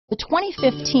The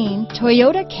 2015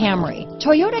 Toyota Camry.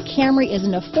 Toyota Camry is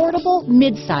an affordable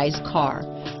mid-size car.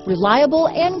 Reliable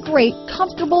and great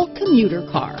comfortable commuter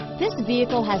car. This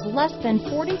vehicle has less than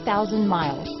 40,000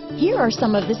 miles. Here are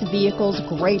some of this vehicle's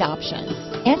great options: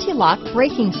 anti-lock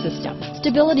braking system,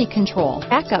 stability control,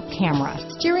 backup camera,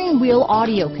 steering wheel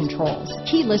audio controls,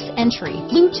 keyless entry,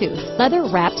 Bluetooth,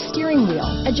 leather-wrapped steering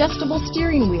wheel, adjustable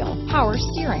steering wheel, power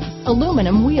steering,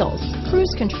 aluminum wheels,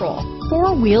 cruise control,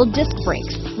 four-wheel disc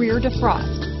brakes, rear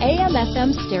defrost,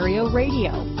 AM/FM stereo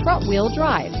radio, front-wheel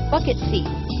drive, bucket seats,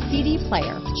 CD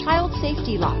player, child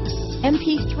safety locks,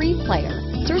 MP3 player.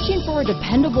 Searching for a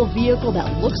dependable vehicle that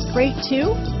looks great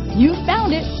too? You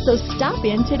found it, so stop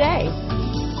in today.